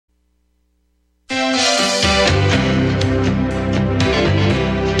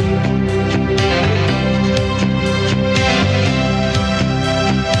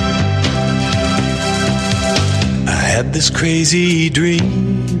this crazy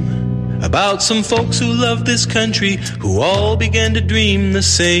dream about some folks who love this country, who all began to dream the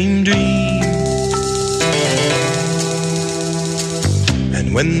same dream.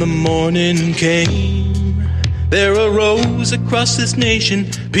 And when the morning came, there arose across this nation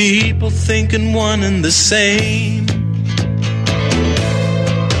people thinking one and the same.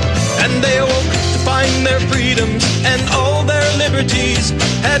 And they awoke to find their freedoms and all their liberties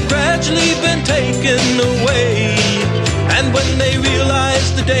had gradually been taken away. And when they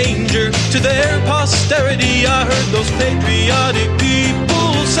realized the danger to their posterity, I heard those patriotic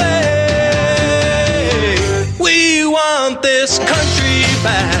people say, we want this country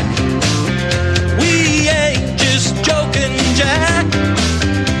back. We ain't just joking, Jack.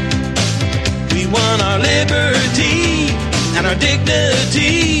 We want our liberty and our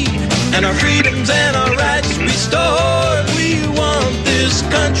dignity and our freedoms and our rights restored. We want this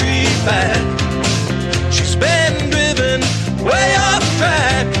country back. She's been driven way off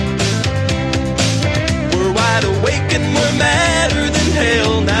track. We're wide awake and we're madder than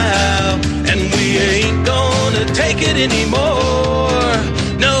hell now, and we ain't gonna take it anymore.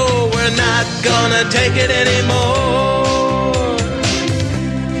 No, we're not gonna take it anymore.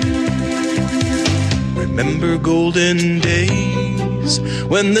 Remember golden days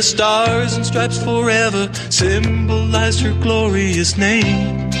when the stars and stripes forever symbolized her glorious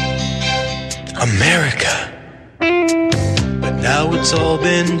name, America. But now it's all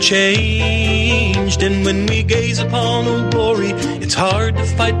been changed, and when we gaze upon her glory, it's hard to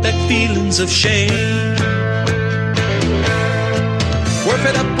fight back feelings of shame. We're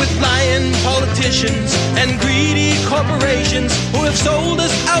fed up with lying politicians and greedy corporations who have sold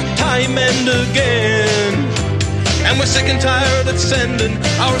us out time and again. And we're sick and tired of sending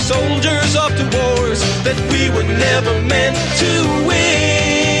our soldiers off to wars that we were never meant to win.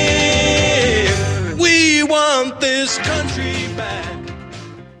 We want this country back.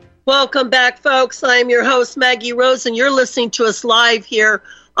 Welcome back, folks. I'm your host, Maggie Rose, and you're listening to us live here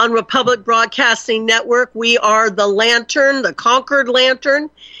on Republic Broadcasting Network. We are the Lantern, the Concord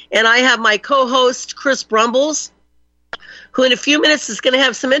Lantern, and I have my co-host, Chris Brumbles, who in a few minutes is going to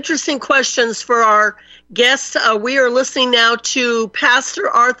have some interesting questions for our guests. We are listening now to Pastor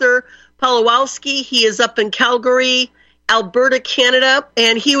Arthur Pawlowski. He is up in Calgary, Alberta, Canada,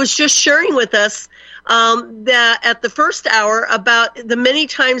 and he was just sharing with us that at the first hour about the many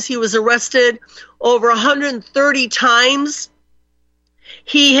times he was arrested, over 130 times.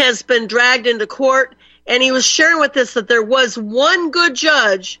 He has been dragged into court, and he was sharing with us that there was one good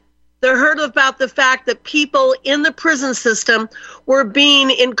judge that heard about the fact that people in the prison system were being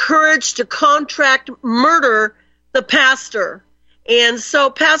encouraged to contract murder the pastor. And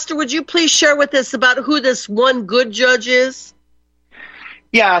so, Pastor, would you please share with us about who this one good judge is?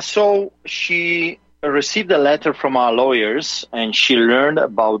 Yeah, so she received a letter from our lawyers, and she learned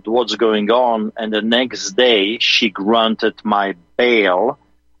about what's going on, and the next day she granted my bail.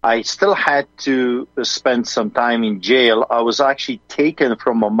 I still had to spend some time in jail. I was actually taken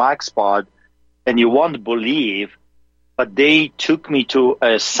from a max pod, and you won't believe, but they took me to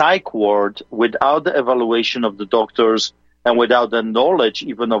a psych ward without the evaluation of the doctors and without the knowledge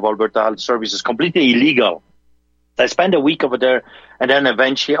even of Alberta Health Services, completely illegal. I spent a week over there, and then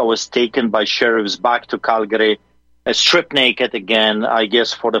eventually I was taken by sheriffs back to Calgary, stripped naked again, I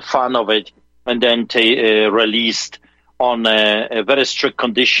guess for the fun of it, and then released on very strict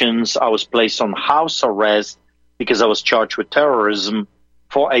conditions. I was placed on house arrest because I was charged with terrorism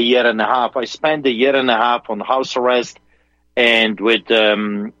for a year and a half. I spent a year and a half on house arrest and with,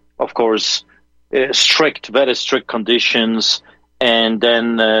 of course, very strict conditions. And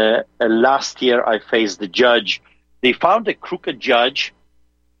then last year I faced the judge. They found a crooked judge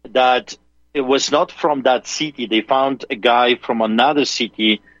that it was not from that city. They found a guy from another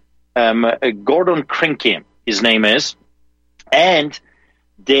city, Gordon Krinke, his name is. And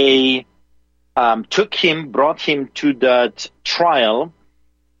they brought him to that trial,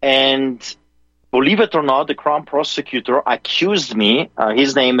 and believe it or not, the Crown prosecutor accused me.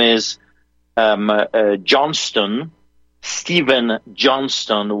 His name is Johnston, Stephen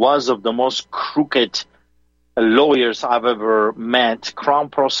Johnston, was of the most crooked lawyers I've ever met, Crown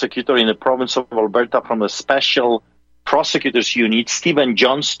prosecutor in the province of Alberta from the Special Prosecutors Unit. Stephen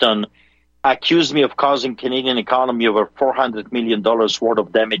Johnston accused me of causing Canadian economy over $400 million worth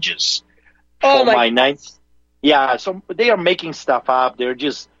of damages. Oh, my ninth. Yeah, so they are making stuff up.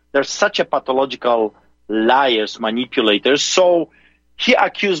 They're such a pathological liars, manipulators. So he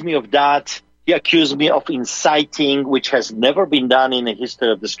accused me of that. He accused me of inciting, which has never been done in the history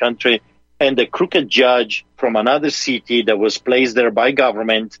of this country. And the crooked judge from another city that was placed there by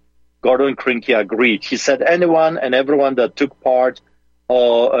government Gordon Krinky agreed. He said anyone and everyone that took part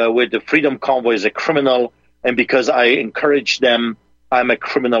with the Freedom Convoy is a criminal, and because I encouraged them, I'm a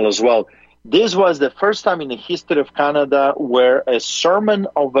criminal as well. This was the first time in the history of Canada where a sermon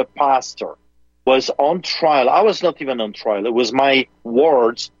of a pastor was on trial. I was not even on trial. It was my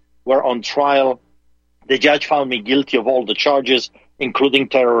words were on trial. The judge found me guilty of all the charges, including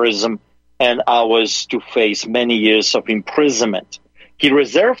terrorism, and I was to face many years of imprisonment. He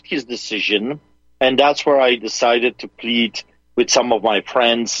reserved his decision, and that's where I decided to plead with some of my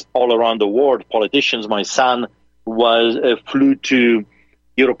friends all around the world, politicians. My son flew to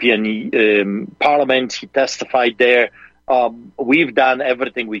European Parliament. He testified there. We've done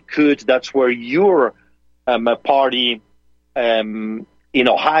everything we could. That's where your party in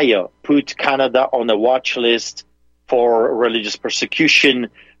Ohio put Canada on a watch list for religious persecution.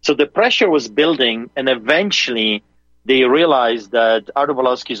 So the pressure was building, and eventually they realized that Artur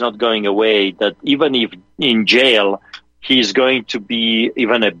Pawlowski is not going away, that even if in jail, he's going to be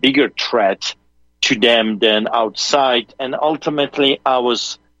even a bigger threat to them than outside. And ultimately, I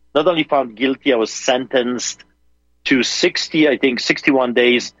was not only found guilty, I was sentenced to 61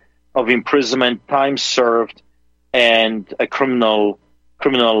 days of imprisonment, time served, and a criminal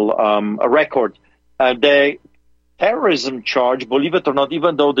record. The terrorism charge, believe it or not,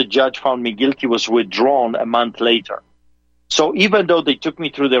 even though the judge found me guilty, was withdrawn a month later. So even though they took me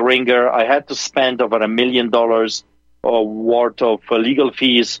through the ringer, I had to spend over $1 million worth of legal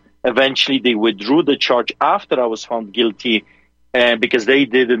fees. Eventually, they withdrew the charge after I was found guilty, because they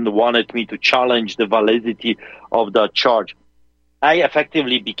didn't wanted me to challenge the validity of that charge. I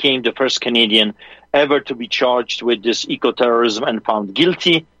effectively became the first Canadian ever to be charged with this eco-terrorism and found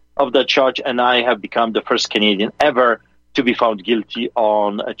guilty of that charge, and I have become the first Canadian ever to be found guilty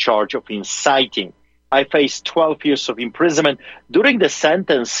on a charge of inciting. I faced 12 years of imprisonment. During the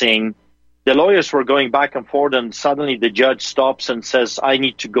sentencing, the lawyers were going back and forth, and suddenly the judge stops and says, I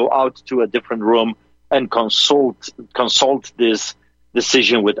need to go out to a different room and consult this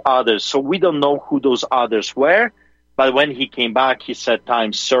decision with others. So we don't know who those others were, but when he came back, he said,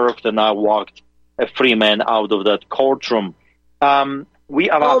 time served, and I walked a free man out of that courtroom. We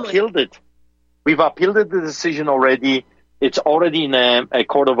have appealed it. We've appealed the decision already. It's already in a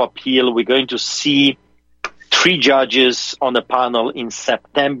court of appeal. We're going to see 3 judges on the panel in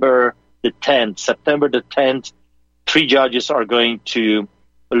September the 10th. September the 10th, 3 judges are going to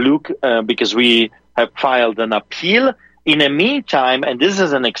look because we have filed an appeal. In the meantime, and this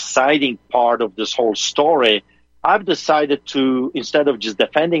is an exciting part of this whole story, I've decided to, instead of just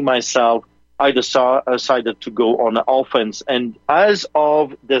defending myself, I decided to go on offense. And as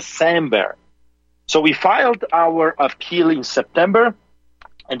of December, so we filed our appeal in September,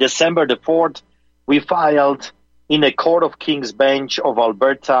 and December the 4th, we filed in a Court of King's Bench of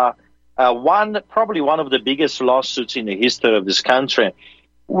Alberta, probably one of the biggest lawsuits in the history of this country.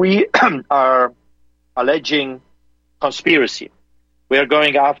 We are alleging conspiracy. We are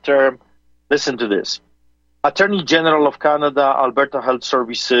going after, listen to this, Attorney General of Canada, Alberta Health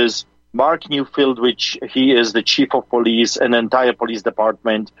Services, Mark Newfield, which he is the chief of police, and the entire police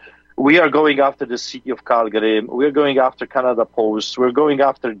department. We are going after the city of Calgary. We're going after Canada Post. We're going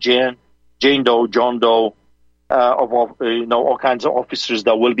after Jane Doe, John Doe, all kinds of officers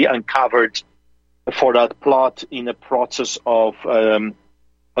that will be uncovered for that plot in the process of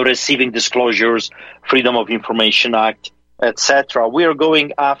receiving disclosures, Freedom of Information Act, etc. We are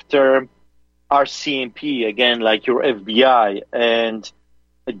going after RCMP, again, like your FBI, and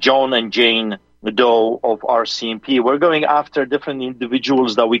John and Jane Doe of RCMP. We're going after different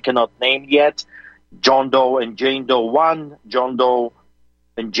individuals that we cannot name yet. John Doe and Jane Doe 1, John Doe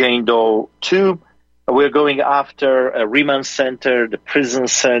and Jane Doe 2. We're going after a remand center, the prison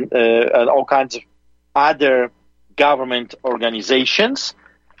center, and all kinds of other government organizations.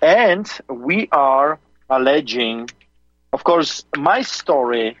 And we are alleging, of course, my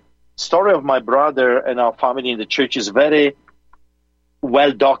story of my brother and our family in the church is very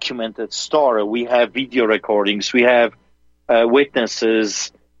well-documented story. We have video recordings, we have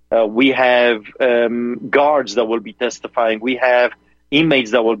witnesses, we have guards that will be testifying, we have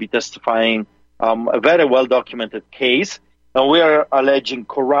inmates that will be testifying, a very well-documented case. And we are alleging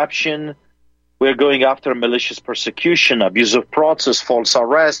corruption. We're going after malicious persecution, abuse of process, false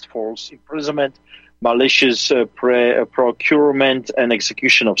arrest, false imprisonment, malicious procurement and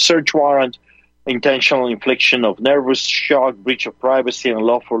execution of search warrant, intentional infliction of nervous shock, breach of privacy and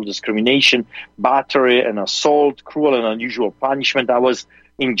unlawful discrimination, battery and assault, cruel and unusual punishment. I was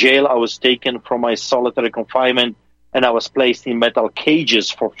in jail. I was taken from my solitary confinement, and I was placed in metal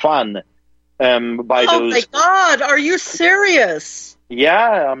cages for fun. My God, are you serious?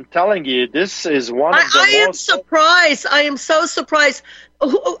 Yeah, I'm telling you, this is one of the I am most. surprised. I am so surprised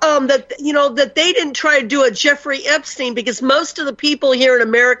that they didn't try to do a Jeffrey Epstein, because most of the people here in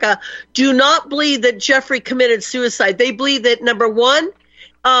America do not believe that Jeffrey committed suicide. They believe that, number one,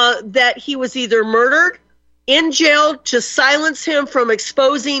 that he was either murdered, in jail to silence him from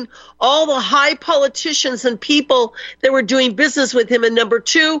exposing all the high politicians and people that were doing business with him, and number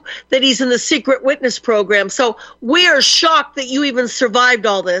two, that he's in the secret witness program. So we are shocked that you even survived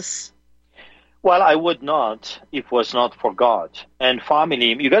all this. Well, I would not if it was not for God and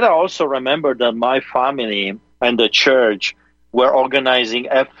family. You got to also remember that my family and the church were organizing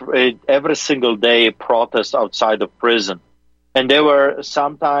every single day protests outside of prison. And there were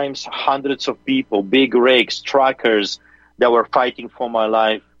sometimes hundreds of people, big rigs, truckers that were fighting for my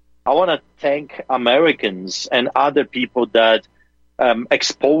life. I want to thank Americans and other people that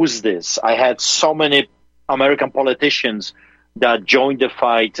exposed this. I had so many American politicians that joined the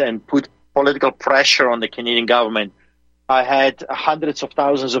fight and put political pressure on the Canadian government. I had hundreds of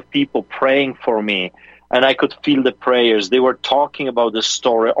thousands of people praying for me, and I could feel the prayers. They were talking about the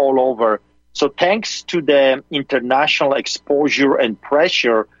story all over. So thanks to the international exposure and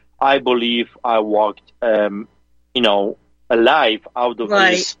pressure, I believe I walked, alive out of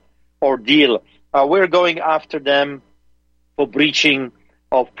this ordeal. We're going after them for breaching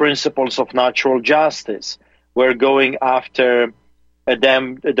of principles of natural justice. We're going after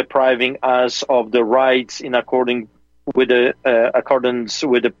them depriving us of the rights in accordance with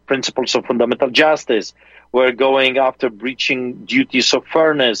the principles of fundamental justice. We're going after breaching duties of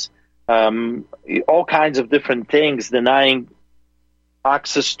fairness. All kinds of different things, denying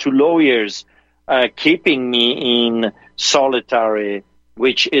access to lawyers, keeping me in solitary,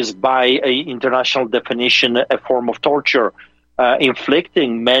 which is by international definition a form of torture,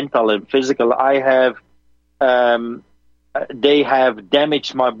 inflicting mental and physical. They have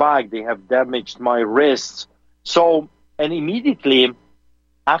damaged my back, they have damaged my wrists. So, and immediately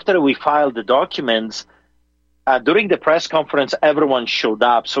after we filed the documents, during the press conference, everyone showed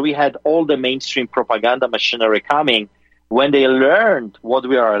up. So we had all the mainstream propaganda machinery coming. When they learned what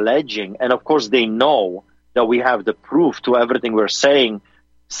we are alleging, and of course they know that we have the proof to everything we're saying,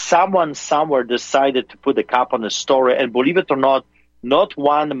 someone somewhere decided to put a cap on the story. And believe it or not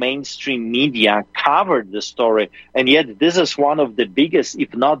one mainstream media covered the story. And yet this is one of the biggest,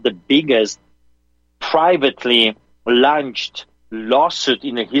 if not the biggest, privately launched lawsuit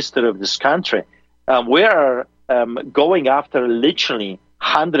in the history of this country. We are going after literally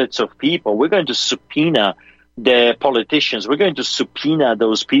hundreds of people. We're going to subpoena the politicians. We're going to subpoena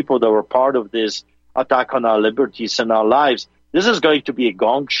those people that were part of this attack on our liberties and our lives. This is going to be a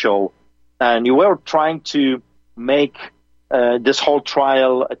gong show. And you were trying to make this whole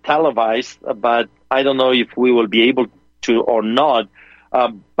trial televised, but I don't know if we will be able to or not.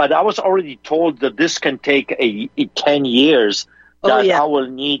 But I was already told that this can take 10 years, that I will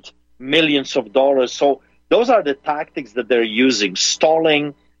need millions of dollars. So those are the tactics that they're using,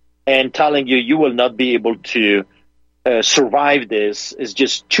 stalling and telling you will not be able to survive this. It's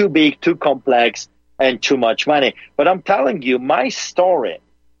just too big, too complex, and too much money. But I'm telling you, my story,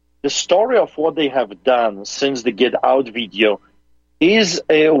 the story of what they have done since the Get Out video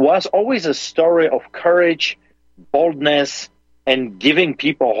was always a story of courage, boldness, and giving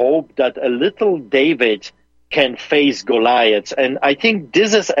people hope that a little David can face Goliath. And I think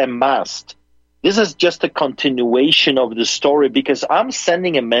this is a must. This is just a continuation of the story, because I'm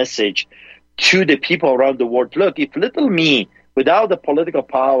sending a message to the people around the world. Look, if little me, without the political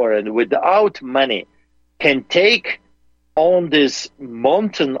power and without money, can take on this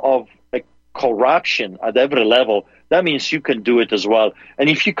mountain of corruption at every level, that means you can do it as well. And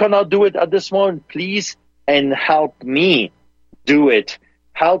if you cannot do it at this moment, please and help me do it.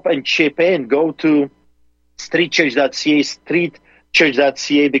 Help and chip in. Go to streetchurch.ca,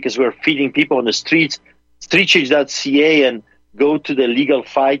 streetchurch.ca, because we're feeding people on the streets, streetchurch.ca, and go to the legal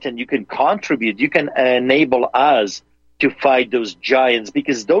fight, and you can contribute. You can enable us to fight those giants,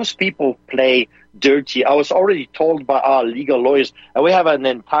 because those people play dirty. I was already told by our legal lawyers, and we have an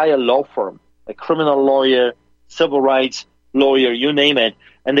entire law firm, a criminal lawyer, civil rights lawyer, you name it,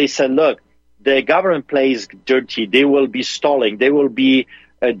 and they said, look, the government plays dirty. They will be stalling. They will be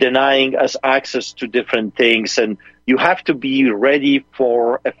denying us access to different things, and you have to be ready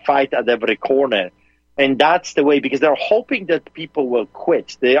for a fight at every corner. And that's the way, because they're hoping that people will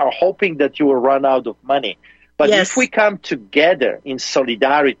quit. They are hoping that you will run out of money. But if we come together in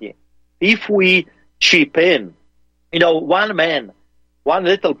solidarity, if we chip in, one man, one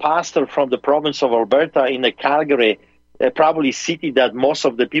little pastor from the province of Alberta in the Calgary, probably city that most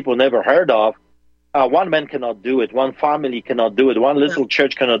of the people never heard of, One man cannot do it. One family cannot do it. One little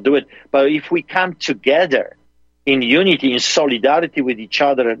church cannot do it. But if we come together in unity, in solidarity with each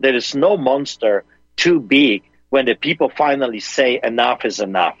other, there is no monster too big when the people finally say enough is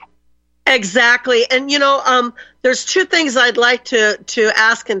enough. Exactly. And, there's two things I'd like to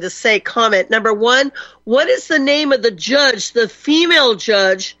ask and to say comment. Number one, what is the name of the judge, the female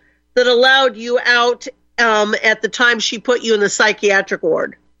judge, that allowed you out at the time she put you in the psychiatric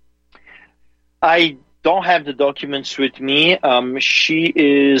ward? I don't have the documents with me. She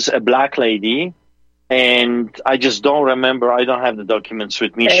is a black lady, and I just don't remember. I don't have the documents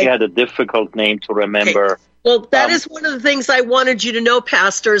with me. Okay. She had a difficult name to remember. Okay. Well, that is one of the things I wanted you to know,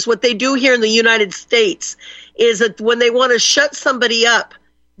 Pastor, is what they do here in the United States is that when they want to shut somebody up,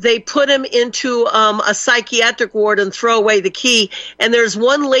 they put him into a psychiatric ward and throw away the key. And there's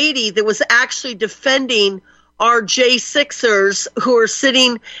one lady that was actually defending our J6ers who are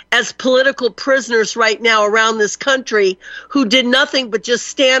sitting as political prisoners right now around this country who did nothing but just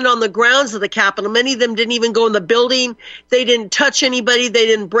stand on the grounds of the Capitol. Many of them didn't even go in the building. They didn't touch anybody. They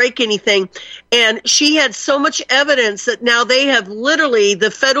didn't break anything. And she had so much evidence that now they have literally, the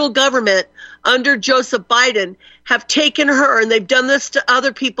federal government under Joseph Biden, have taken her, and they've done this to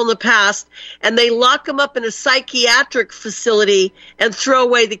other people in the past, and they lock them up in a psychiatric facility and throw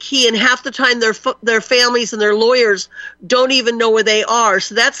away the key. And half the time their families and their lawyers don't even know where they are.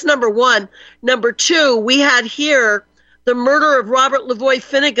 So that's number one. Number two, we had here the murder of Robert Lavoie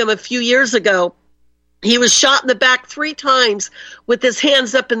Finnegum a few years ago. He was shot in the back 3 times with his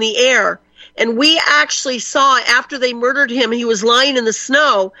hands up in the air. And we actually saw, after they murdered him, he was lying in the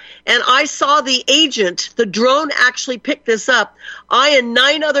snow, and I saw the agent, the drone actually picked this up. I and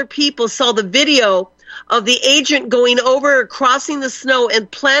 9 other people saw the video of the agent going over, crossing the snow, and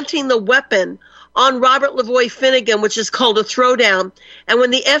planting the weapon on Robert Lavoie Finnegum, which is called a throwdown. And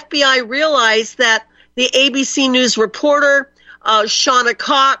when the FBI realized that the ABC News reporter, Shauna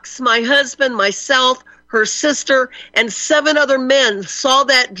Cox, my husband, myself, her sister, and 7 other men saw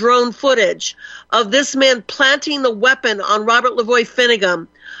that drone footage of this man planting the weapon on Robert Lavoie Finnegum.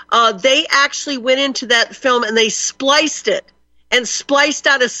 They actually went into that film and they spliced it and spliced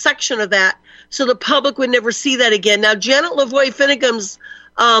out a section of that so the public would never see that again. Now, Janet Finnegum,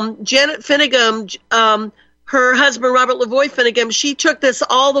 her husband, Robert Lavoie Finnegum, she took this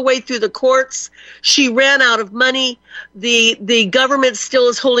all the way through the courts. She ran out of money. The government still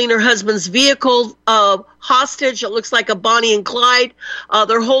is holding her husband's vehicle hostage. It looks like a Bonnie and Clyde.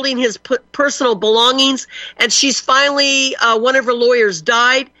 They're holding his personal belongings. And she's finally, one of her lawyers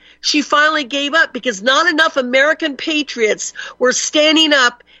died. She finally gave up because not enough American patriots were standing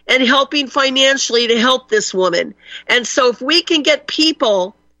up and helping financially to help this woman. And so if we can get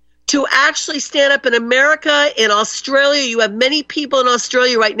people to actually stand up in America, in Australia. You have many people in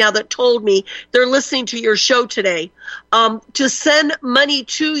Australia right now that told me they're listening to your show today, to send money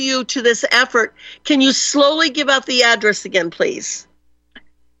to you to this effort. Can you slowly give out the address again, please?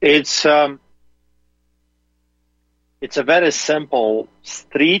 It's a very simple,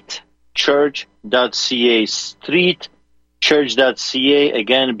 streetchurch.ca, streetchurch.ca,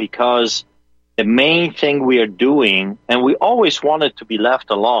 again, because the main thing we are doing, and we always wanted to be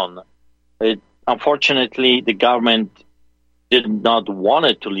left alone. Unfortunately, the government did not want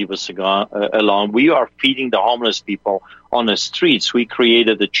it to leave us alone. We are feeding the homeless people on the streets. We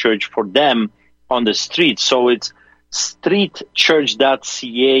created a church for them on the streets. So it's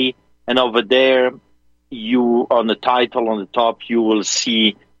streetchurch.ca, and over there, you on the title on the top, you will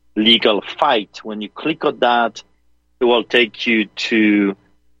see Legal Fight. When you click on that, it will take you to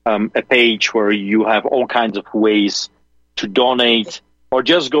a page where you have all kinds of ways to donate, or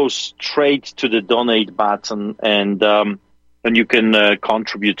just go straight to the donate button and you can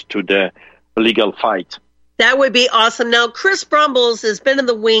contribute to the legal fight. That would be awesome. Now, Chris Brumbles has been in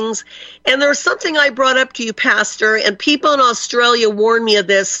the wings, and there's something I brought up to you, Pastor, and people in Australia warned me of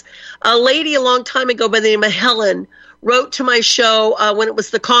this. A lady a long time ago by the name of Helen wrote to my show when it was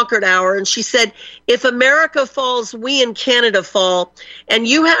the Concord Hour, and she said, if America falls, we in Canada fall. And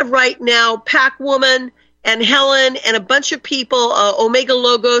you have right now Pac Woman and Helen and a bunch of people, Omega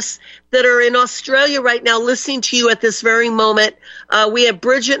Logos, that are in Australia right now listening to you at this very moment. We have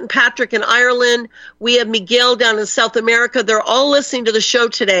Bridget and Patrick in Ireland. We have Miguel down in South America. They're all listening to the show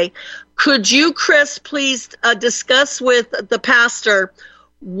today. Could you, Chris, please discuss with the pastor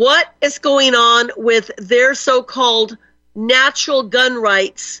what is going on with their so-called natural gun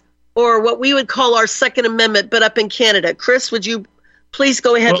rights, or what we would call our Second Amendment, but up in Canada? Chris, would you please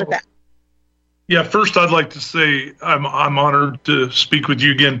go ahead with that? Yeah, first I'd like to say I'm honored to speak with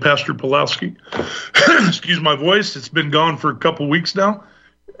you again, Pastor Pawlowski. Excuse my voice. It's been gone for a couple weeks now.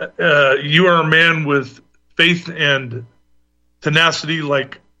 you are a man with faith and tenacity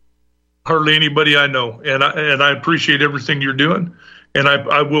like hardly anybody I know, and I appreciate everything you're doing, and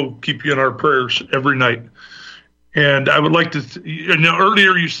I will keep you in our prayers every night. And I would like to,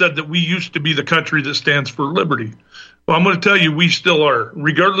 earlier you said that we used to be the country that stands for liberty. Well, I'm going to tell you, we still are,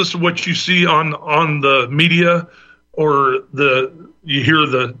 regardless of what you see on the media or you hear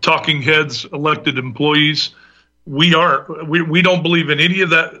the talking heads, elected employees. We don't believe in any of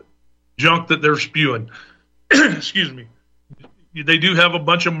that junk that they're spewing. Excuse me. They do have a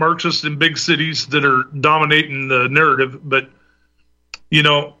bunch of Marxists in big cities that are dominating the narrative, but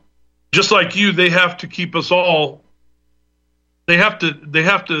just like you, they have to keep us all. They have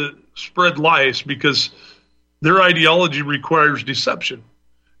to spread lies because their ideology requires deception,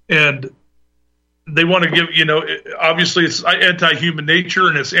 and they want to give. Obviously, it's anti-human nature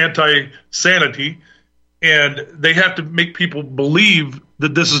and it's anti-sanity, and they have to make people believe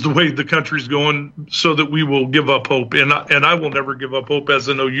that this is the way the country's going, so that we will give up hope. And I will never give up hope, as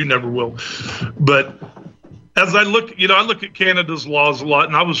I know you never will. But as I look, I look at Canada's laws a lot,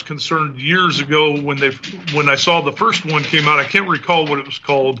 and I was concerned years ago when I saw the first one came out. I can't recall what it was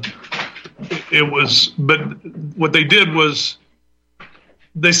called. But what they did was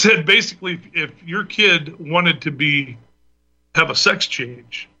they said basically if your kid wanted to have a sex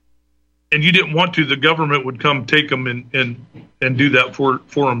change, and you didn't want to, the government would come take them and do that for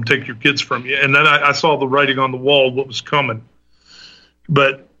them, take your kids from you. And then I saw the writing on the wall, what was coming.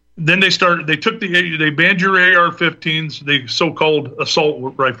 But then they banned your AR-15s, the so-called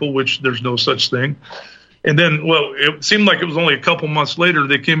assault rifle, which there's no such thing. And then, it seemed like it was only a couple months later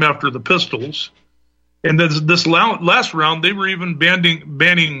they came after the pistols. And then this last round, they were even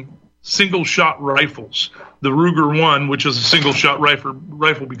banning single-shot rifles, the Ruger 1, which is a single-shot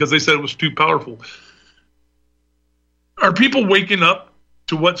rifle, because they said it was too powerful. Are people waking up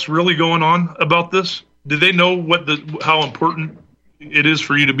to what's really going on about this? Do they know how important it is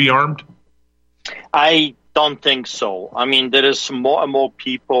for you to be armed? I don't think so. I mean, there is more and more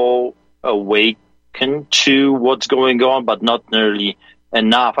people awaken to what's going on, but not nearly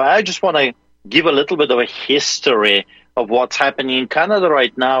enough. I just want to give a little bit of a history of what's happening in Canada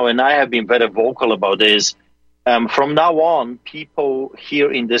right now, and I have been very vocal about this. From now on, people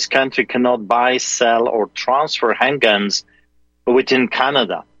here in this country cannot buy, sell, or transfer handguns within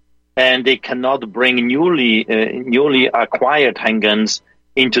Canada, and they cannot bring newly acquired handguns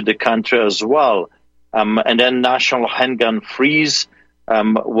into the country as well. And then National Handgun Freeze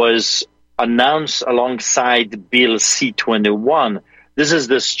was announced alongside Bill C-21. This is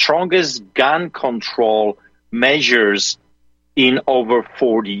the strongest gun control measures in over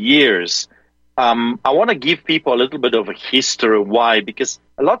 40 years. I want to give people a little bit of a history. Why? Because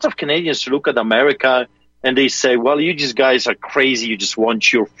a lot of Canadians look at America and they say, well, you just guys are crazy. You just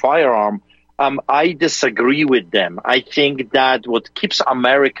want your firearm. I disagree with them. I think that what keeps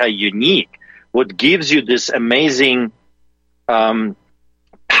America unique, what gives you this amazing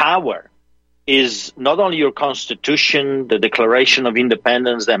power, is not only your Constitution, the Declaration of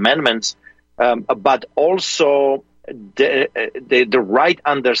Independence, the amendments, but also the right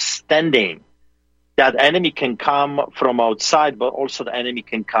understanding that enemy can come from outside, but also the enemy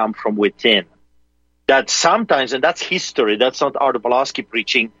can come from within. That sometimes, and that's history, that's not Art Pawlowski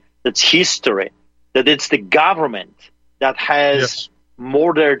preaching, that's history, that it's the government that has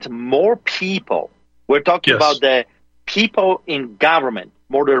murdered more people. We're talking about the people in government,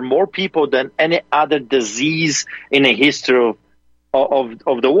 murdered more people than any other disease in the history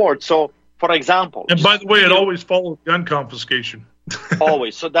of the world. So, for example, and by the way, it always follows gun confiscation.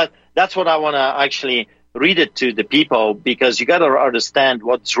 Always. So that's what I want to actually read it to the people, because you got to understand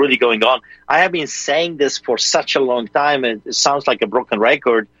what's really going on. I have been saying this for such a long time, and it sounds like a broken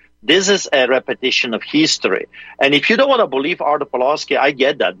record. This is a repetition of history. And if you don't want to believe Art Pawlowski, I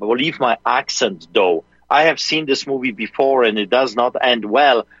get that. But believe my accent, though. I have seen this movie before, and it does not end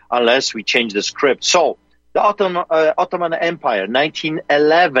well unless we change the script. So, the Ottoman Empire,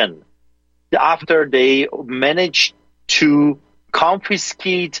 1911, after they managed to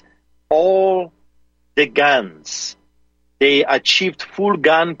confiscate all the guns, they achieved full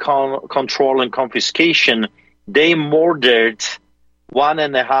gun control and confiscation. They murdered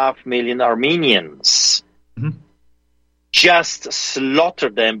 1.5 million Armenians. Mm-hmm. Just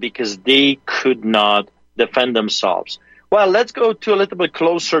slaughtered them because they could not defend themselves. Well, let's go to a little bit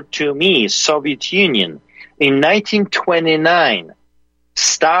closer to me, Soviet Union. In 1929,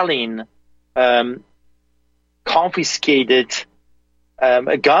 Stalin confiscated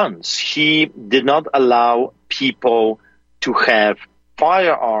guns. He did not allow people to have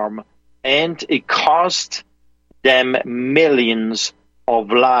firearm, and it cost them millions of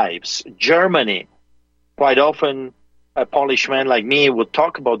lives. Germany, quite often a Polish man like me would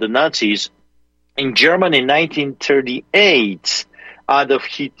talk about the Nazis. In Germany in 1938, Adolf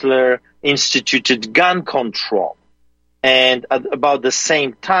Hitler instituted gun control. And at about the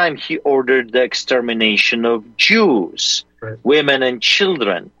same time, he ordered the extermination of Jews, women and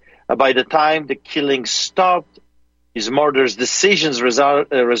children. By the time the killing stopped, his murderous decisions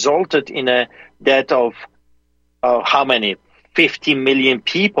resulted in a death of how many? 50 million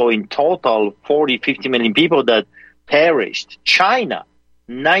people in total, 50 million people that perished. China,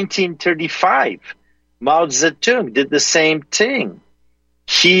 1935, Mao Zedong did the same thing.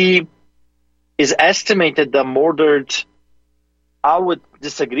 He is estimated that murdered, I would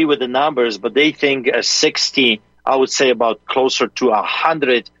disagree with the numbers, but they think 60, I would say about closer to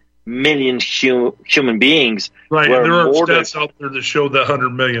 100 million human beings. Right, there are stats out there that show that 100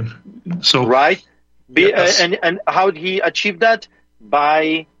 million. So right, yes. And how did he achieve that?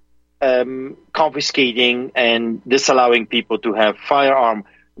 By confiscating and disallowing people to have firearm.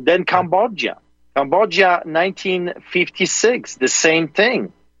 Then Cambodia, 1956, the same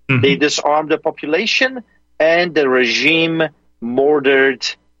thing. Mm-hmm. They disarmed the population, and the regime murdered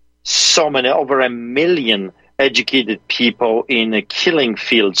so many, over 1 million educated people in a killing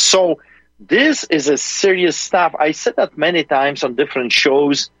field. So this is a serious stuff. I said that many times on different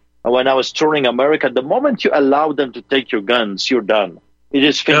shows when I was touring America. The moment you allow them to take your guns, you're done. It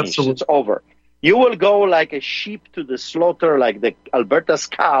is finished. Absolutely. It's over. You will go like a sheep to the slaughter, like the Alberta's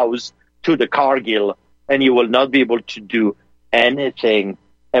cows to the Cargill, and you will not be able to do anything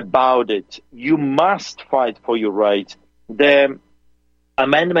about it. You must fight for your right. The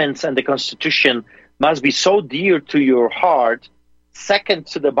amendments and the Constitution must be so dear to your heart, second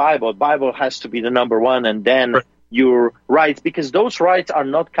to the Bible. Bible has to be the number one, and then your rights, because those rights are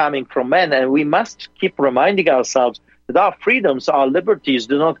not coming from men, and we must keep reminding ourselves that our freedoms, our liberties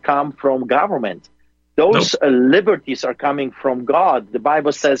do not come from government. Those liberties are coming from God. The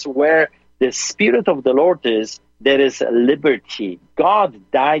Bible says where the Spirit of the Lord is, there is liberty.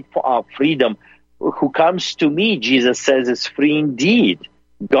 God died for our freedom. Who comes to me, Jesus says, is free indeed.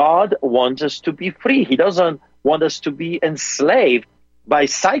 God wants us to be free. He doesn't want us to be enslaved by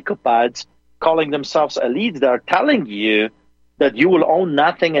psychopaths calling themselves elites. They are telling you that you will own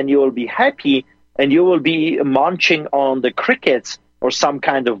nothing and you will be happy and you will be munching on the crickets or some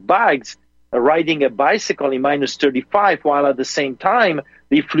kind of bugs, riding a bicycle in minus 35, while at the same time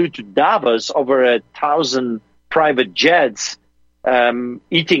they flew to Davos over 1,000 private jets,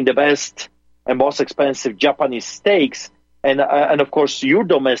 eating the best and most expensive Japanese steaks. And of course, your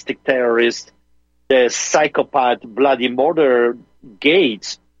domestic terrorist, the psychopath, bloody murder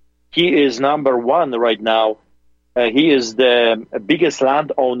Gates, he is number one right now. He is the biggest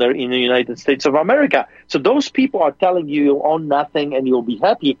landowner in the United States of America. So those people are telling you you'll own nothing and you'll be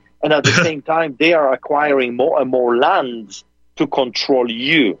happy. And at the same time, they are acquiring more and more lands to control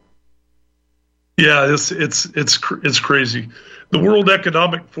you. Yeah, it's crazy. The World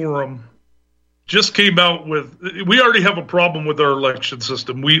Economic Forum just came out with. We already have a problem with our election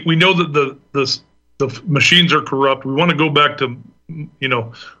system. We know that the machines are corrupt. We want to go back to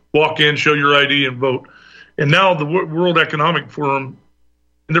walk in, show your ID, and vote. And now the World Economic Forum,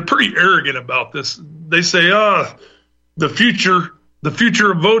 and they're pretty arrogant about this. They say, the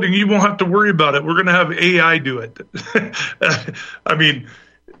future of voting, you won't have to worry about it. We're going to have AI do it. I mean,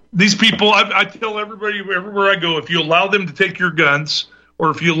 these people, I tell everybody everywhere I go, if you allow them to take your guns,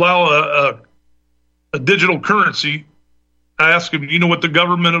 or if you allow a digital currency, I ask them, you know what the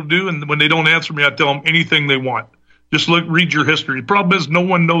government will do? And when they don't answer me, I tell them anything they want. Just read your history. The problem is no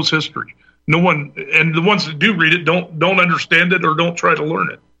one knows history. No one, and the ones that do read it don't understand it or don't try to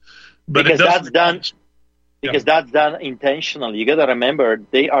learn it. But because that's done. Because that's done intentionally. You got to remember,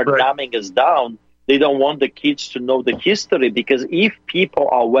 they are dumbing us down. They don't want the kids to know the history, because if people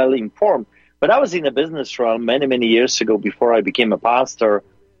are well informed. But I was in a business realm many years ago before I became a pastor.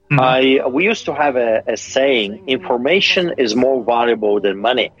 Mm-hmm. We used to have a saying: information is more valuable than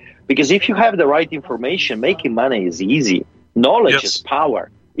money. Because if you have the right information, making money is easy. Knowledge is power.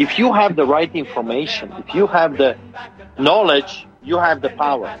 If you have the right information, if you have the knowledge, you have the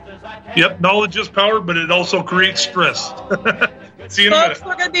power. Yep, knowledge is power, but it also creates stress. See you in a minute. Folks,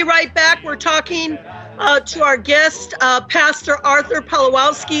 we're going to be right back. We're talking to our guest, Pastor Arthur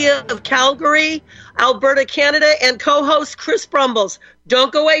Pawlowski of Calgary, Alberta, Canada, and co-host Chris Brumbles.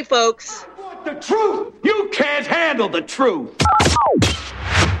 Don't go away, folks. The truth! You can't handle the truth!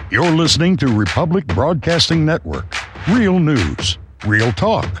 You're listening to Republic Broadcasting Network. Real news, real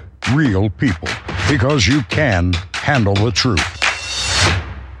talk, real people. Because you can handle the truth.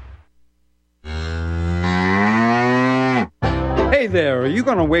 Hey there, are you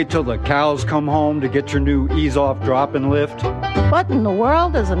going to wait till the cows come home to get your new ease-off drop-and lift? What in the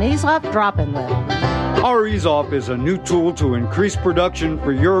world is an ease-off drop-and lift? Our ease-off is a new tool to increase production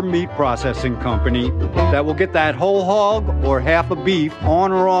for your meat processing company that will get that whole hog or half a beef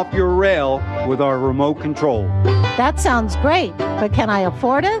on or off your rail with our remote control. That sounds great, but can I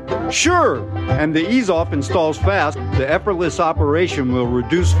afford it? Sure, and the ease-off installs fast. The effortless operation will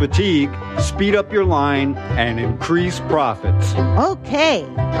reduce fatigue, speed up your line, and increase profits. Okay,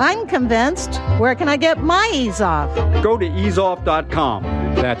 I'm convinced. Where can I get my ease-off? Go to easeoff.com.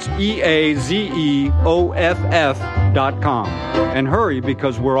 That's EAZEOFF.com. And hurry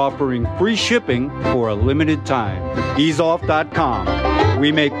because we're offering free shipping for a limited time. Easeoff.com.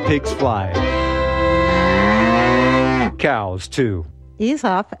 We make pigs fly. Cows, too.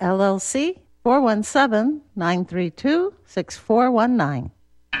 Ease-Off, LLC, 417-932-6419.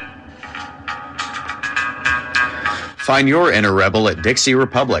 Find your inner rebel at Dixie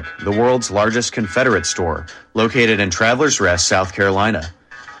Republic, the world's largest Confederate store, located in Travelers Rest, South Carolina.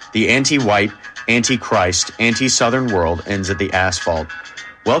 The anti-white, anti-Christ, anti-Southern world ends at the asphalt.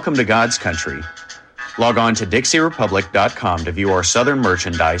 Welcome to God's country. Log on to DixieRepublic.com to view our Southern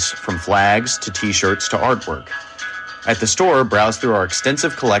merchandise, from flags to T-shirts to artwork. At the store, browse through our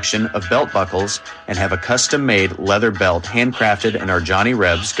extensive collection of belt buckles and have a custom-made leather belt handcrafted in our Johnny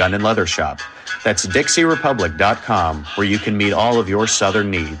Rebs Gun and Leather Shop. That's DixieRepublic.com, where you can meet all of your Southern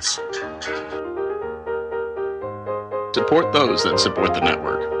needs. Support those that support the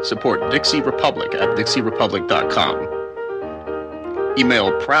network. Support Dixie Republic at DixieRepublic.com.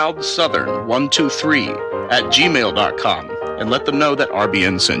 Email ProudSouthern123@gmail.com and let them know that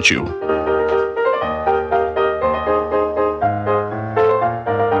RBN sent you.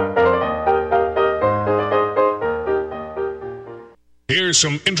 Here's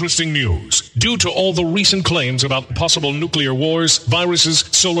some interesting news. Due to all the recent claims about possible nuclear wars, viruses,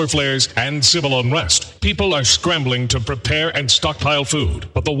 solar flares, and civil unrest, people are scrambling to prepare and stockpile food.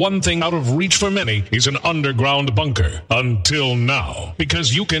 But the one thing out of reach for many is an underground bunker. Until now.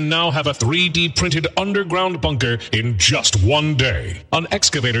 Because you can now have a 3D printed underground bunker in just one day. An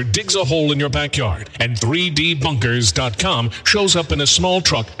excavator digs a hole in your backyard, and 3dbunkers.com shows up in a small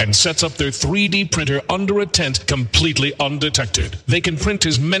truck and sets up their 3D printer under a tent completely undetected. They can print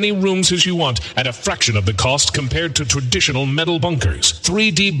as many rooms as you want at a fraction of the cost compared to traditional metal bunkers.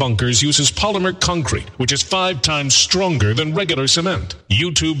 3D Bunkers uses polymer concrete, which is 5 times stronger than regular cement.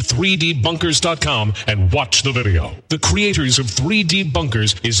 YouTube 3dbunkers.com and watch the video. The creators of 3D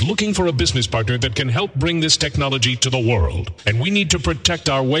Bunkers is looking for a business partner that can help bring this technology to the world. And we need to protect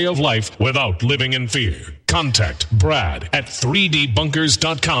our way of life without living in fear. Contact Brad at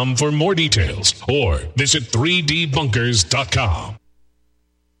 3dbunkers.com for more details, or visit 3dbunkers.com.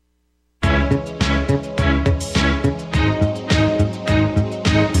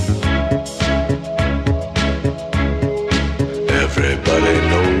 Everybody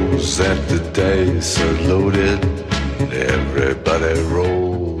knows that the dice are loaded. Everybody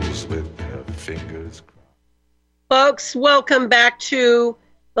rolls with their fingers crossed. Folks, welcome back to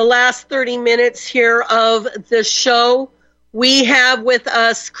the last 30 minutes here of the show. We have with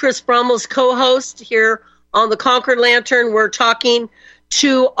us Chris Brummel's co-host here on the Concord Lantern. We're talking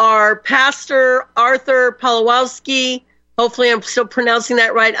to our pastor, Arthur Palawowski. Hopefully I'm still pronouncing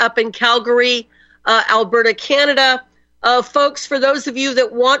that right, up in Calgary, Alberta, Canada. Folks, for those of you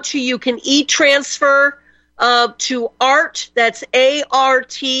that want to, you can e-transfer to ART, that's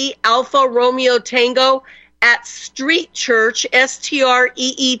A-R-T, Alpha Romeo Tango, at Street Church,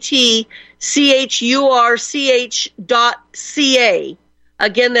 STREETCHURCH.ca.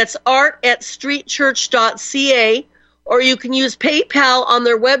 Again, that's art at streetchurch.ca, or you can use PayPal on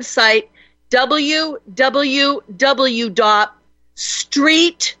their website,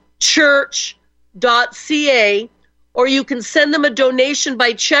 www.streetchurch.ca, or you can send them a donation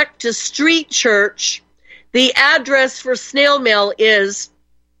by check to Street Church. The address for snail mail is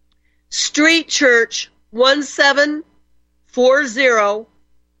Street Church, 1740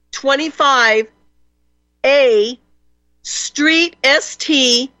 25A Street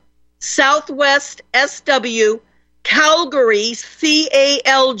St. Southwest SW, Calgary,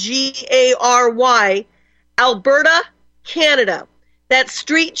 Calgary, Alberta, Canada. That's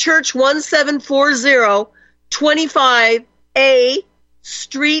Street Church, 1740 25A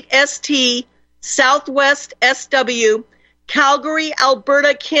Street St. Southwest SW, Calgary,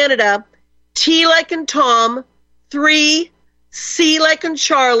 Alberta, Canada. T like in Tom, 3, C like in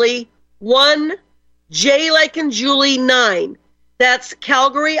Charlie, 1, J like in Julie, 9. That's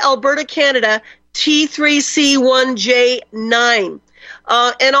Calgary, Alberta, Canada, T3C1J9.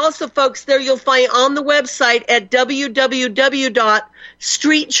 And also, folks, there you'll find on the website at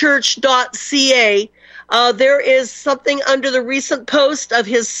www.streetchurch.ca, there is something under the recent post of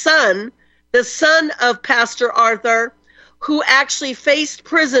his son, the son of Pastor Arthur, who actually faced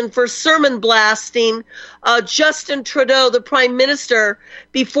prison for sermon blasting Justin Trudeau, the Prime Minister,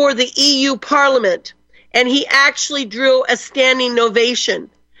 before the EU Parliament. And he actually drew a standing ovation.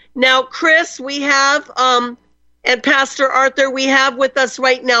 Now, Chris, we have, and Pastor Arthur, we have with us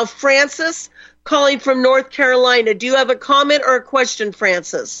right now Francis calling from North Carolina. Do you have a comment or a question,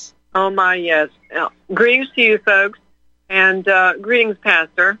 Francis? Oh, my, yes. Greetings to you, folks, and greetings,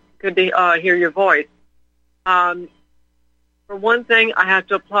 Pastor. Good to hear your voice. For one thing, I have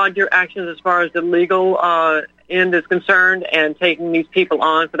to applaud your actions as far as the legal end is concerned and taking these people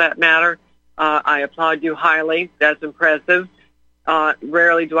on, for that matter. I applaud you highly. That's impressive.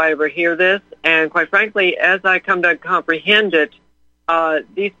 Rarely do I ever hear this. And quite frankly, as I come to comprehend it,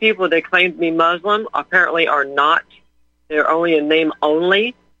 these people that claim to be Muslim apparently are not. They're only in name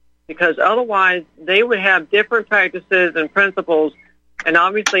only, because otherwise they would have different practices and principles, and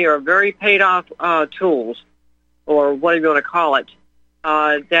obviously are very paid-off tools, or whatever you want to call it,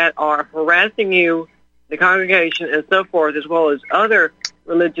 that are harassing you, the congregation, and so forth, as well as other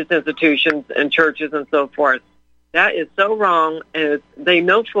religious institutions and churches and so forth. That is so wrong, and they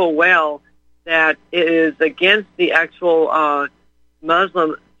know full well that it is against the actual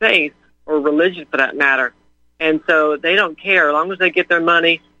Muslim faith, or religion for that matter. And so they don't care. As long as they get their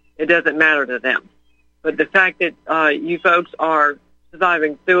money, it doesn't matter to them. But the fact that you folks are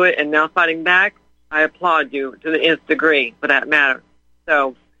surviving through it and now fighting back, I applaud you to the nth degree, for that matter.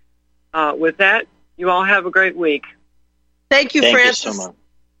 So with that, you all have a great week. Thank you, Francis. You so much.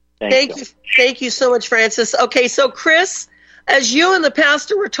 Thank you so much, Francis. Okay, so Chris, as you and the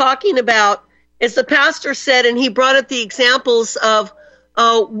pastor were talking about, as the pastor said, and he brought up the examples of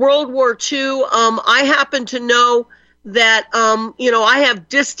World War II, I happen to know that, I have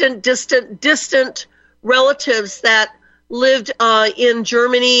distant relatives that lived in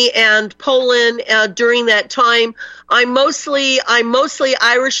Germany and Poland during that time. I'm mostly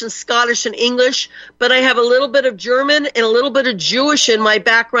Irish and Scottish and English, but I have a little bit of German and a little bit of Jewish in my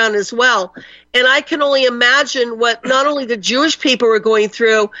background as well. And I can only imagine what not only the Jewish people were going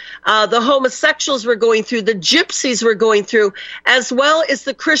through, the homosexuals were going through, the gypsies were going through, as well as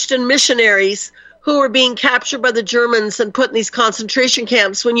the Christian missionaries who were being captured by the Germans and put in these concentration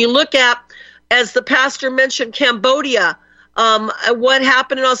camps. When you look at, as the pastor mentioned, Cambodia, what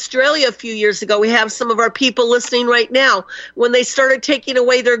happened in Australia a few years ago, we have some of our people listening right now. When they started taking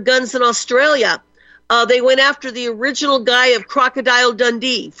away their guns in Australia, they went after the original guy of Crocodile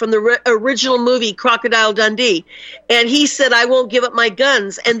Dundee, from the original movie Crocodile Dundee. And he said, I won't give up my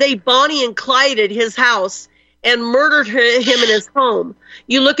guns. And they Bonnie and Clyde'd his house and murdered him in his home.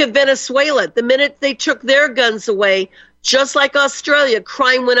 You look at Venezuela, the minute they took their guns away, just like Australia,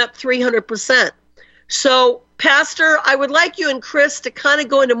 crime went up 300%. So, Pastor, I would like you and Chris to kind of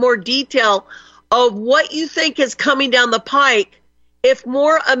go into more detail of what you think is coming down the pike if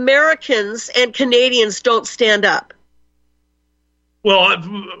more Americans and Canadians don't stand up. Well,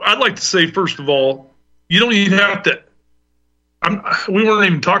 I'd like to say, first of all, you don't even have to. We weren't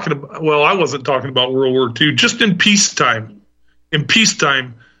even talking about. Well, I wasn't talking about World War II. Just in peacetime. In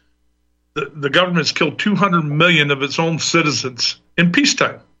peacetime, the government's killed 200 million of its own citizens in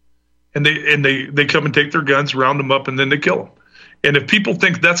peacetime, and they come and take their guns, round them up, and then they kill them. And if people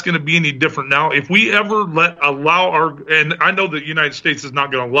think that's going to be any different now, if we ever and I know the United States is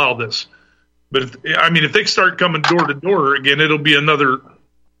not going to allow this, but if they start coming door to door again, it'll be another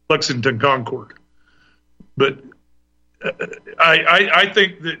Lexington Concord. But I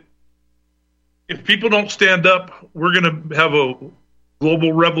think that if people don't stand up, we're going to have a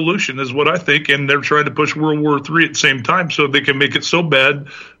global revolution, is what I think, and they're trying to push World War III at the same time so they can make it so bad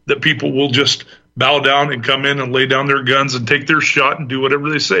that people will just bow down and come in and lay down their guns and take their shot and do whatever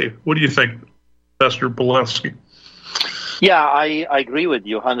they say. What do you think, Pastor Pulaski? Yeah, I agree with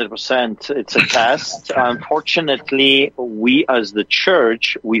you 100%. It's a test. Unfortunately, we as the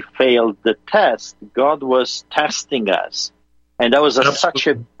church, we failed the test. God was testing us. And that was such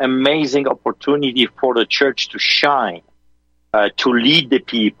an amazing opportunity for the church to shine. To lead the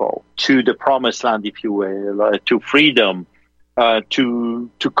people to the promised land, if you will, to freedom, to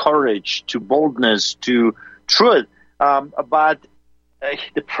courage, to boldness, to truth. But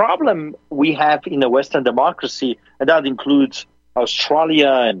the problem we have in the Western democracy, and that includes Australia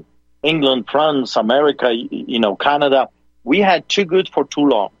and England, France, America, Canada, we had too good for too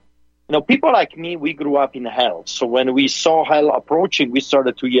long. People like me, we grew up in hell. So when we saw hell approaching, we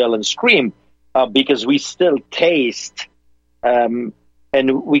started to yell and scream because we still taste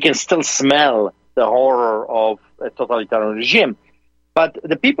and we can still smell the horror of a totalitarian regime. But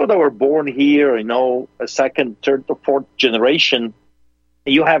the people that were born here, a second, third, or fourth generation,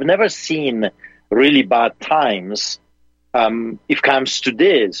 you have never seen really bad times. If it comes to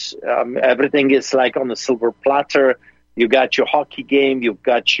this, everything is like on a silver platter. You got your hockey game, you've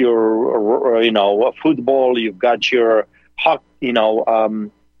got your, football, you've got your,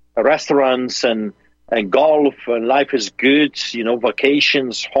 restaurants and golf, and life is good,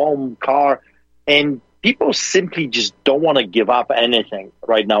 vacations, home, car, and people simply just don't want to give up anything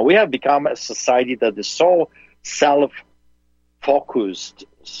right now. We have become a society that is so self-focused,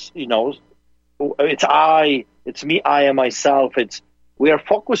 it's it's me, I am myself. We are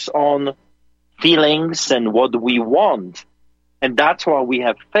focused on feelings and what we want. And that's why we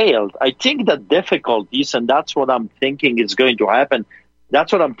have failed. I think that difficulties, and that's what I'm thinking is going to happen,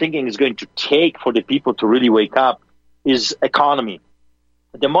 that's what I'm thinking is going to take for the people to really wake up, is economy.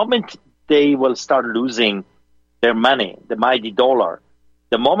 The moment they will start losing their money, the mighty dollar,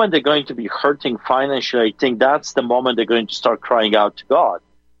 the moment they're going to be hurting financially, I think that's the moment they're going to start crying out to God.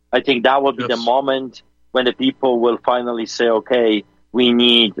 I think that will be the moment when the people will finally say, okay, we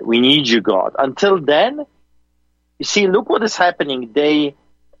need you, God. Until then, you see, look what is happening. They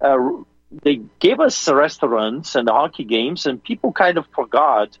gave us restaurants and the hockey games, and people kind of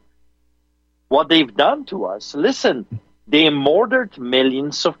forgot what they've done to us. Listen, they murdered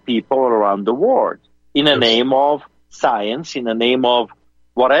millions of people around the world in the name of science, in the name of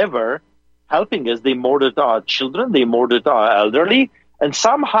whatever, helping us. They murdered our children, they murdered our elderly, and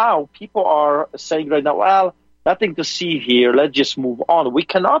somehow people are saying right now, well, nothing to see here, let's just move on. We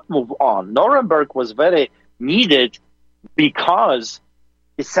cannot move on. Nuremberg was very needed because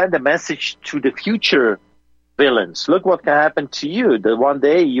it sent a message to the future villains. Look what can happen to you. That one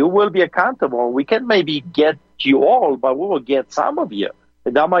day you will be accountable. We can maybe get you all, but we will get some of you.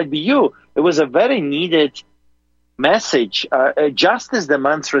 And that might be you. It was a very needed message. Justice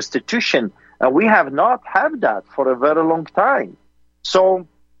demands restitution, and we have not had that for a very long time. So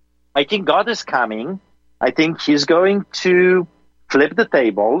I think God is coming. I think he's going to flip the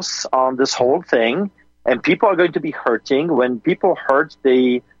tables on this whole thing, and people are going to be hurting. When people hurt,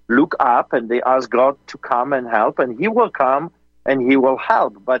 they look up and they ask God to come and help, and he will come and he will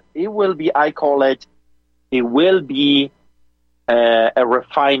help. But it will be, I call it, it will be a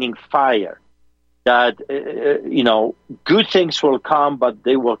refining fire. That, good things will come, but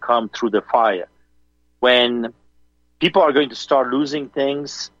they will come through the fire. When people are going to start losing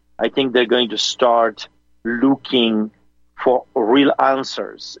things, I think they're going to start looking for real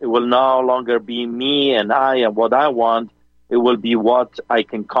answers. It will no longer be me and I and what I want. It will be what I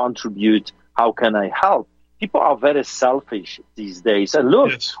can contribute. How can I help? People are very selfish these days. And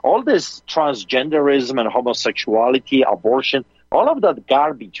look, all this transgenderism and homosexuality, abortion, all of that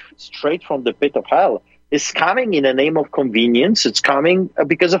garbage straight from the pit of hell is coming in the name of convenience. It's coming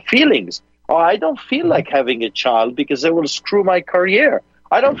because of feelings. Oh, I don't feel like having a child because it will screw my career.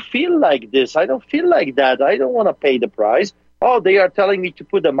 I don't feel like this. I don't feel like that. I don't want to pay the price. Oh, they are telling me to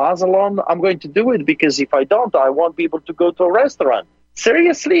put a muzzle on. I'm going to do it because if I don't, I won't be able to go to a restaurant.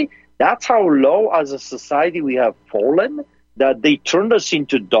 Seriously? That's how low as a society we have fallen, that they turned us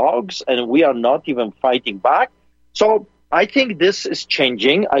into dogs and we are not even fighting back. So I think this is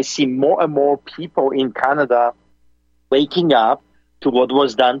changing. I see more and more people in Canada waking up to what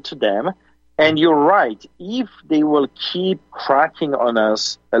was done to them. And you're right. If they will keep cracking on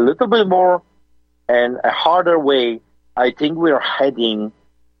us a little bit more and a harder way, I think we're heading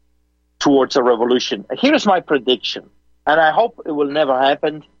towards a revolution. Here's my prediction, and I hope it will never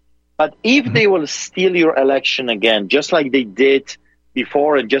happen. But if they will steal your election again, just like they did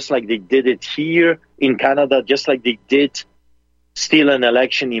before and just like they did it here in Canada, just like they did steal an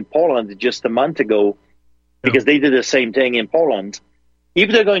election in Poland just a month ago, because they did the same thing in Poland,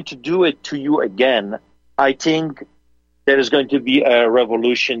 if they're going to do it to you again, I think there is going to be a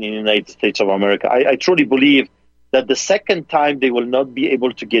revolution in the United States of America. I truly believe that the second time they will not be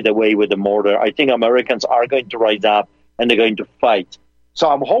able to get away with the murder. I think Americans are going to rise up and they're going to fight. So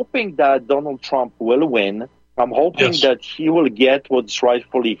I'm hoping that Donald Trump will win. I'm hoping that he will get what's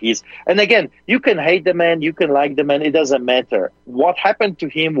rightfully his. And again, you can hate the man, you can like the man, it doesn't matter. What happened to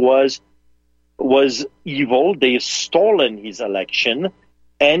him was evil. They've stolen his election,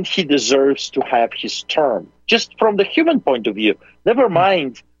 and he deserves to have his term. Just from the human point of view, never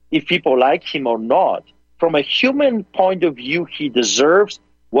mind if people like him or not. From a human point of view, he deserves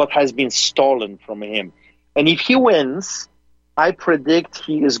what has been stolen from him. And if he wins, I predict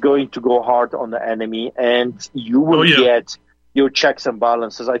he is going to go hard on the enemy, and you will get your checks and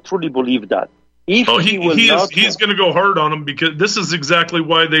balances. I truly believe that. If he's going to go hard on him, because this is exactly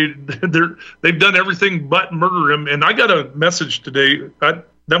why they've done everything but murder him. And I got a message today. That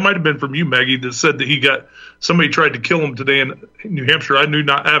might have been from you, Maggie, that said that somebody tried to kill him today in New Hampshire. I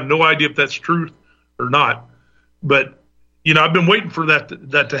have no idea if that's truth or not, but I've been waiting for that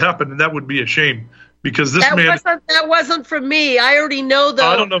to happen, and that would be a shame, because that wasn't from me. I already know though.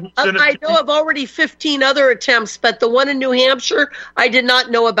 I don't know. I know of already 15 other attempts, but the one in New Hampshire, I did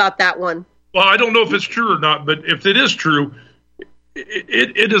not know about that one. Well, I don't know if it's true or not, but if it is true,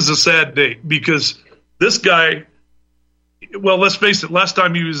 it is a sad day, because this guy, well, let's face it, last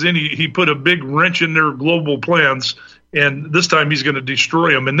time he was in, he put a big wrench in their global plans, and this time he's going to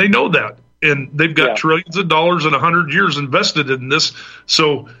destroy them, and they know that. And they've got trillions of dollars and 100 years invested in this.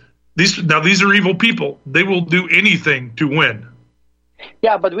 So these are evil people. They will do anything to win.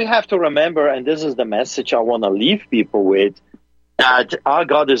 Yeah, but we have to remember, and this is the message I want to leave people with, that our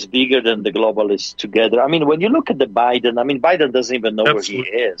God is bigger than the globalists together. I mean, when you look at Biden doesn't even know where he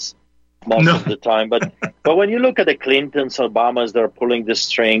is most of the time. But when you look at the Clintons, Obamas, they're pulling the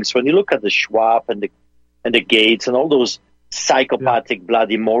strings. When you look at the Schwab and the Gates and all those psychopathic,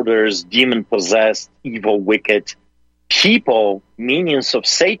 bloody murderers, demon-possessed, evil, wicked people, minions of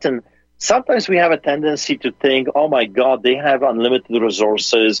Satan, sometimes we have a tendency to think, oh my God, they have unlimited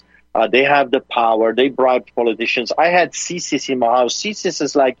resources. They have the power. They bribed politicians. I had CSIS in my house. CSIS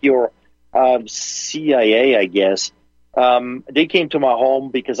is like your CIA, I guess. They came to my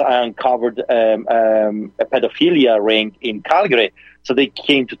home because I uncovered a pedophilia ring in Calgary. So they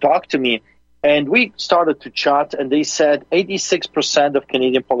came to talk to me. And we started to chat, and they said 86% of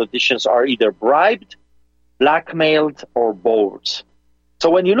Canadian politicians are either bribed, blackmailed, or bored.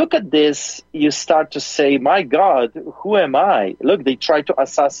 So when you look at this, you start to say, my God, who am I? Look, they tried to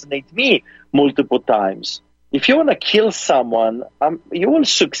assassinate me multiple times. If you want to kill someone, you will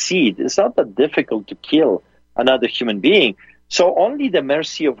succeed. It's not that difficult to kill another human being. So only the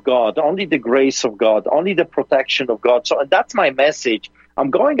mercy of God, only the grace of God, only the protection of God. So that's my message. I'm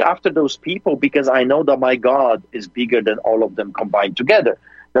going after those people because I know that my God is bigger than all of them combined together.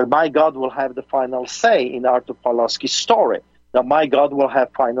 That my God will have the final say in Arthur Pawlowski's story. That my God will have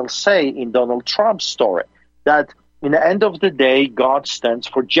final say in Donald Trump's story. That in the end of the day, God stands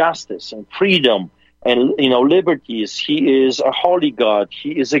for justice and freedom and liberties. He is a holy God.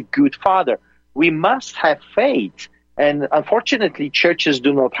 He is a good Father. We must have faith. And unfortunately, churches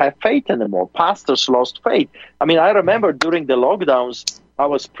do not have faith anymore. Pastors lost faith. I mean, I remember during the lockdowns, I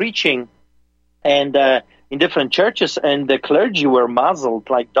was preaching and in different churches, and the clergy were muzzled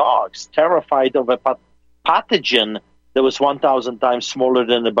like dogs, terrified of a pathogen that was 1,000 times smaller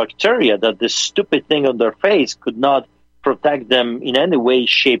than the bacteria, that this stupid thing on their face could not protect them in any way,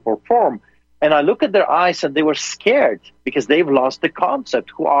 shape, or form. And I look at their eyes, and they were scared because they've lost the concept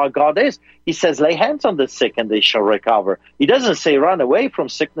who our God is. He says, lay hands on the sick and they shall recover. He doesn't say run away from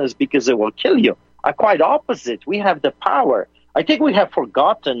sickness because it will kill you. Quite opposite. We have the power. I think we have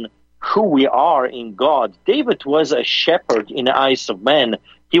forgotten who we are in God. David was a shepherd in the eyes of men.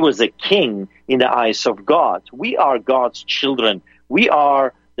 He was a king in the eyes of God. We are God's children. We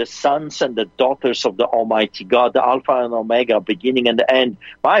are the sons and the daughters of the Almighty God, the Alpha and Omega, beginning and the end.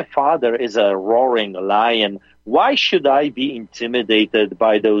 My Father is a roaring lion. Why should I be intimidated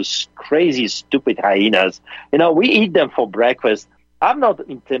by those crazy, stupid hyenas? We eat them for breakfast. I'm not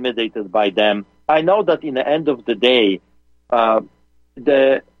intimidated by them. I know that in the end of the day,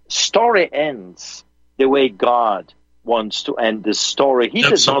 the story ends the way God wants to end this story. He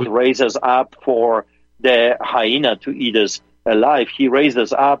did not raise us up for the hyena to eat us alive. He raised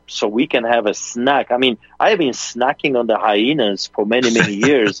us up so we can have a snack. I mean, I have been snacking on the hyenas for many, many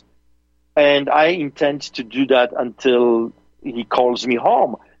years, and I intend to do that until he calls me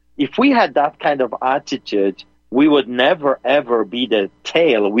home. If we had that kind of attitude, we would never, ever be the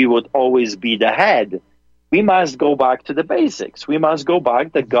tail. We would always be the head. We must go back to the basics. We must go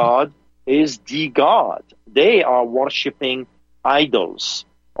back that God is the God. They are worshiping idols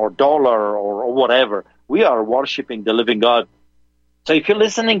or dollar or whatever. We are worshiping the living God. So if you're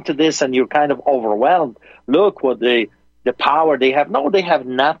listening to this and you're kind of overwhelmed, look what the power they have. No, they have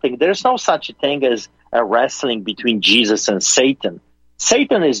nothing. There's no such a thing as a wrestling between Jesus and Satan.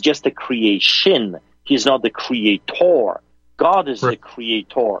 Satan is just a creation. He's not the creator. God is the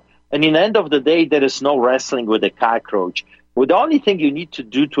creator. And in the end of the day, there is no wrestling with a cockroach. Well, the only thing you need to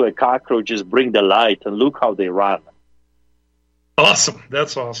do to a cockroach is bring the light, and look how they run. Awesome.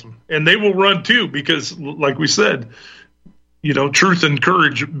 That's awesome. And they will run too, because like we said, truth and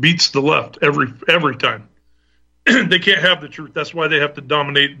courage beats the left every time. They can't have the truth. That's why they have to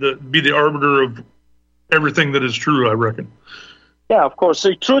be the arbiter of everything that is true, I reckon. Yeah, of course.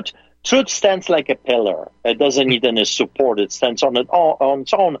 So Truth stands like a pillar. It doesn't need any support. It stands on its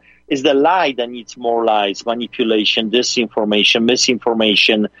own. It's the lie that needs more lies, manipulation, disinformation,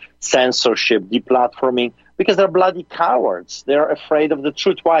 misinformation, censorship, deplatforming, because they're bloody cowards. They're afraid of the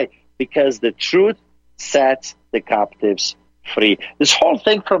truth. Why? Because the truth sets the captives free. This whole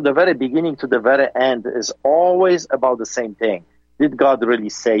thing from the very beginning to the very end is always about the same thing. Did God really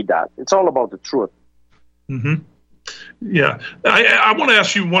say that? It's all about the truth. Mm-hmm. Yeah. I want to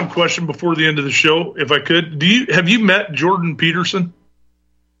ask you one question before the end of the show, if I could. Have you met Jordan Peterson?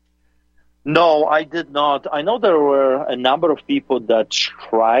 No, I did not. I know there were a number of people that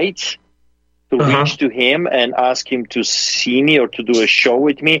tried to reach to him and ask him to see me or to do a show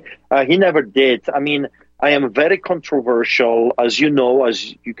with me. He never did. I mean, I am very controversial. As you know,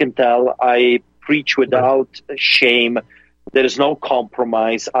 as you can tell, I preach without shame. There is no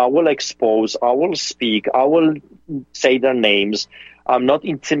compromise. I will expose. I will speak. I will say their names. I'm not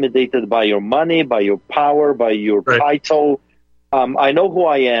intimidated by your money, by your power, by your title. I know who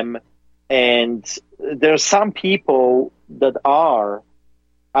I am. And there are some people that are,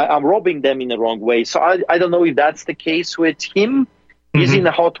 I'm robbing them in the wrong way. So I don't know if that's the case with him. He's in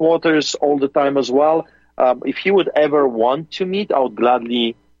the hot waters all the time as well. If he would ever want to meet, I would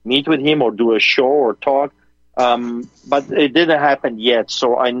gladly meet with him or do a show or talk. But it didn't happen yet.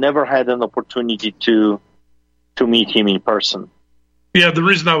 So I never had an opportunity to meet him in person. Yeah, the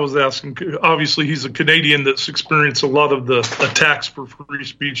reason I was asking, obviously he's a Canadian that's experienced a lot of the attacks for free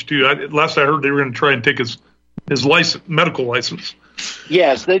speech too. Last I heard, they were going to try and take his license, medical license.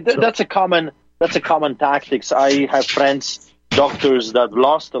 Yes, that's a common tactics. I have friends, doctors that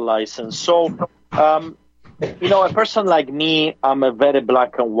lost the license. So, a person like me, I'm a very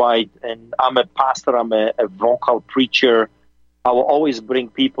black and white, and I'm a pastor. I'm a vocal preacher. I will always bring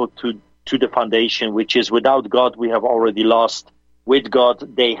people to the foundation, which is without God, we have already lost. With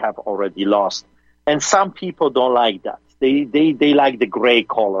God, they have already lost. And some people don't like that. They like the gray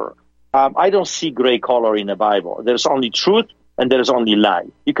color. I don't see gray color in the Bible. There's only truth and there's only lie.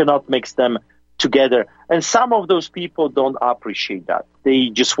 You cannot mix them together. And some of those people don't appreciate that. They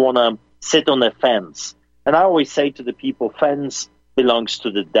just want to sit on the fence. And I always say to the people, fence belongs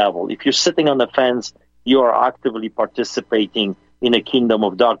to the devil. If you're sitting on the fence, you are actively participating in a kingdom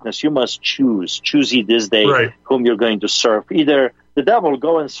of darkness. You must choose ye this day whom you're going to serve. Either the devil,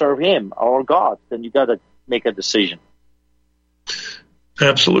 go and serve him, or God. Then you got to make a decision.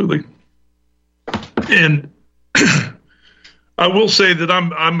 Absolutely. And I will say that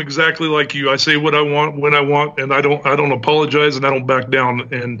I'm exactly like you. I say what I want when I want, and I don't apologize and I don't back down.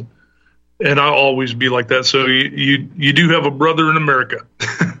 And I'll always be like that. So you do have a brother in America.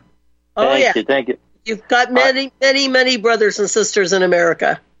 Thank you. You've got many brothers and sisters in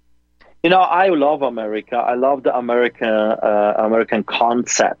America. I love America. I love the American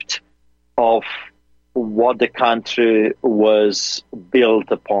concept of what the country was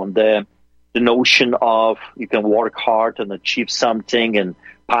built upon. The notion of you can work hard and achieve something and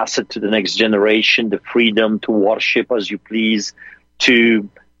pass it to the next generation, the freedom to worship as you please, to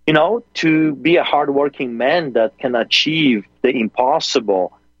be a hardworking man that can achieve the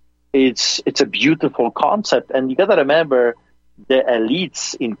impossible. It's a beautiful concept. And you got to remember, the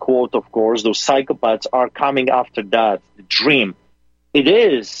elites, in quote, of course, those psychopaths are coming after that, the dream. It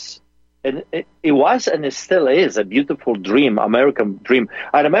is, and it was and it still is a beautiful dream, American dream.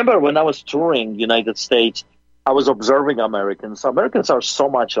 I remember when I was touring United States, I was observing Americans. Americans are so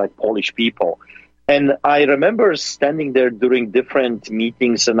much like Polish people. And I remember standing there during different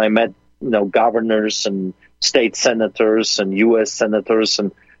meetings, and I met, governors and state senators and U.S. senators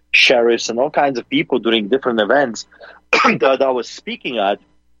and sheriffs and all kinds of people during different events that I was speaking at.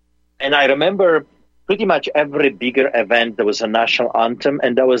 And I remember pretty much every bigger event, there was a national anthem,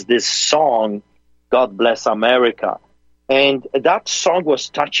 and there was this song, God Bless America. And that song was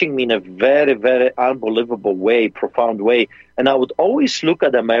touching me in a very, very unbelievable way, profound way. And I would always look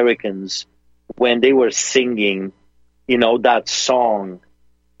at Americans when they were singing, that song.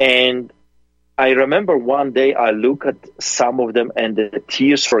 And I remember one day I looked at some of them and the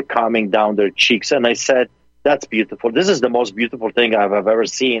tears were coming down their cheeks. And I said, that's beautiful. This is the most beautiful thing I've ever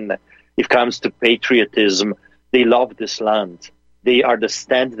seen. If it comes to patriotism, they love this land. They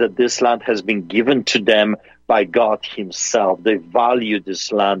understand that this land has been given to them by God himself. They value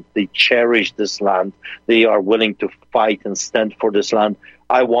this land. They cherish this land. They are willing to fight and stand for this land.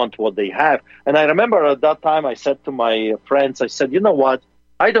 I want what they have. And I remember at that time I said to my friends, I said, you know what?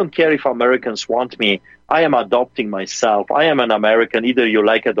 I don't care if Americans want me. I am adopting myself. I am an American, either you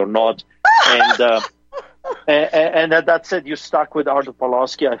like it or not. And that's it. You stuck with Arthur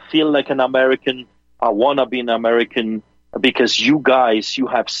Pawlowski. I feel like an American. I want to be an American. because you guys, you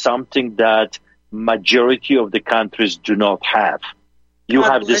have something that majority of the countries do not have. You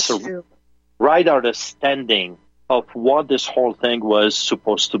have this right understanding of what this whole thing was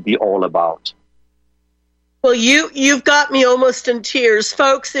supposed to be all about. Well, you've got me almost in tears.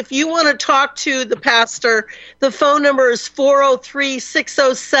 Folks, if you want to talk to the pastor, the phone number is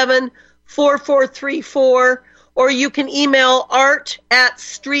 403-607-4434, or you can email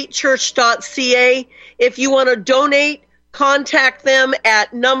art@streetchurch.ca. If you want to donate, contact them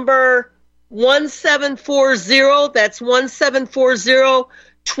at number 1740, that's 1740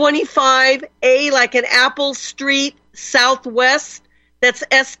 25A, like an Apple Street Southwest. That's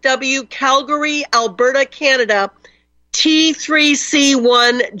SW, Calgary, Alberta, Canada,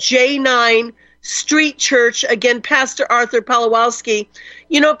 T3C1J9, Street Church. Again, Pastor Arthur Pawlowski.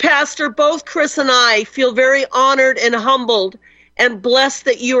 You know, Pastor, both Chris and I feel very honored and humbled and blessed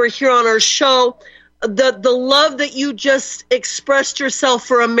that you are here on our show. The love that you just expressed yourself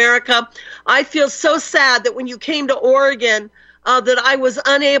for America. I feel so sad that when you came to Oregon, that I was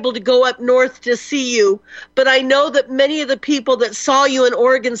unable to go up north to see you. But I know that many of the people that saw you in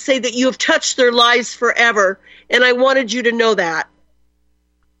Oregon say that you have touched their lives forever. And I wanted you to know that.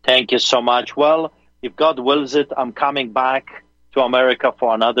 Thank you so much. Well, if God wills it, I'm coming back to America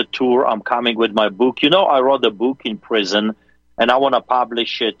for another tour. I'm coming with my book. You know, I wrote a book in prison, and I want to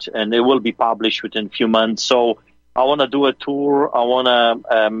publish it, and it will be published within a few months. So I want to do a tour. I want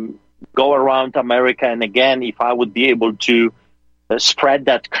to go around America. And again, if I would be able to spread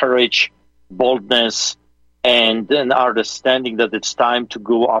that courage, boldness, and an understanding that it's time to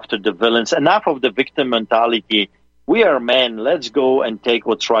go after the villains. Enough of the victim mentality. We are men. Let's go and take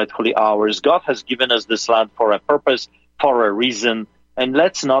what's rightfully ours. God has given us this land for a purpose, for a reason, and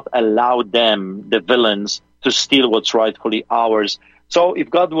let's not allow them, the villains, to steal what's rightfully ours. So if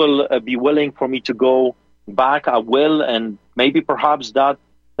God will be willing for me to go back, I will, and maybe perhaps that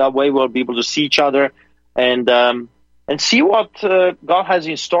way we'll be able to see each other and see what God has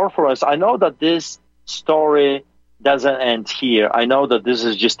in store for us. I know that this story doesn't end here. I know that this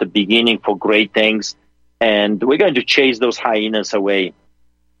is just the beginning for great things, and we're going to chase those hyenas away.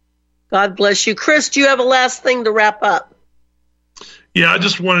 God bless you. Chris, do you have a last thing to wrap up? Yeah, I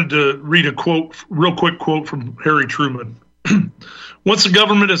just wanted to read a real quick quote from Harry Truman. Once the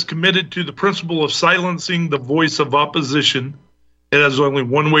government is committed to the principle of silencing the voice of opposition, it has only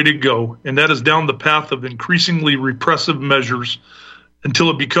one way to go, and that is down the path of increasingly repressive measures until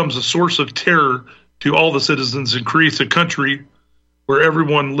it becomes a source of terror to all the citizens and creates a country where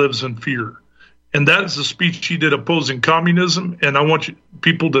everyone lives in fear. And that is the speech he did opposing communism, and I want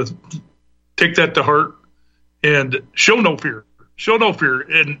people to take that to heart and show no fear. Show no fear.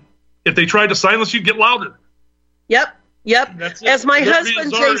 And if they try to silence you, get louder. Yep. As my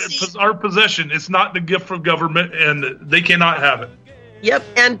husband JC, our possession. It's not the gift from government, and they cannot have it. Yep.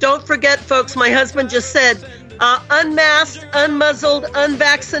 And don't forget, folks, my husband just said, unmasked, unmuzzled,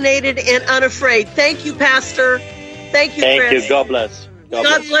 unvaccinated, and unafraid. Thank you, Pastor. Thank you, Chris. Thank you. God bless.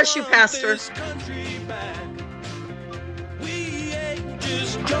 God bless you, Pastor. We ain't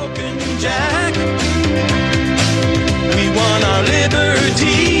just joking, Jack. We want our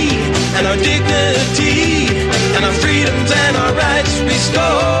liberty and our dignity and our freedoms and our rights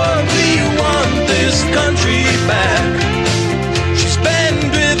restored. We want this country back. She's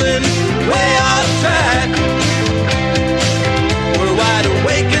been driven way off track. We're wide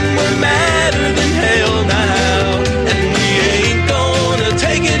awake and we're madder than hell now, and we ain't gonna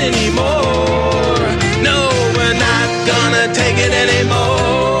take it anymore. No, we're not gonna take it anymore.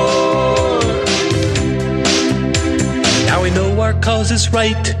 Now we know our cause is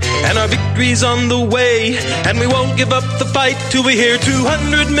right and our victory's on the way, and we won't give up the fight till we hear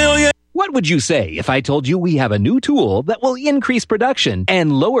 200 million. What would you say if I told you we have a new tool that will increase production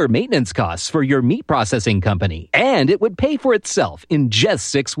and lower maintenance costs for your meat processing company? And it would pay for itself in just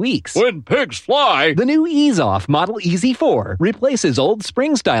 6 weeks. When pigs fly! The new Ease Off Model Easy 4 replaces old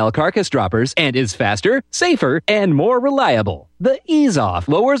spring-style carcass droppers and is faster, safer, and more reliable. The Ease Off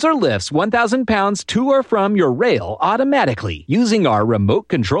lowers or lifts 1,000 pounds to or from your rail automatically using our remote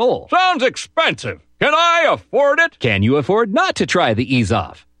control. Sounds expensive. Can I afford it? Can you afford not to try the Ease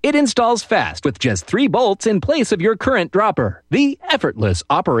Off? It installs fast with just 3 bolts in place of your current dropper. The effortless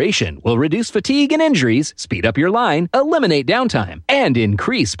operation will reduce fatigue and injuries, speed up your line, eliminate downtime, and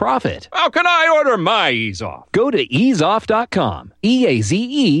increase profit. How can I order my Ease Off? Go to easeoff.com,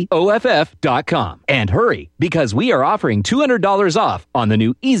 EAZEOFF.com, and hurry, because we are offering $200 off on the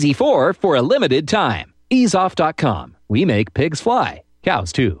new Easy 4 for a limited time. Easeoff.com. We make pigs fly.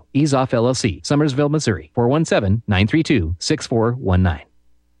 Cows, too. Ease Off LLC, Summersville, Missouri, 417-932-6419.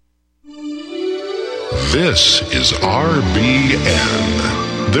 This is RBN,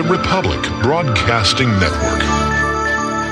 the Republic Broadcasting Network.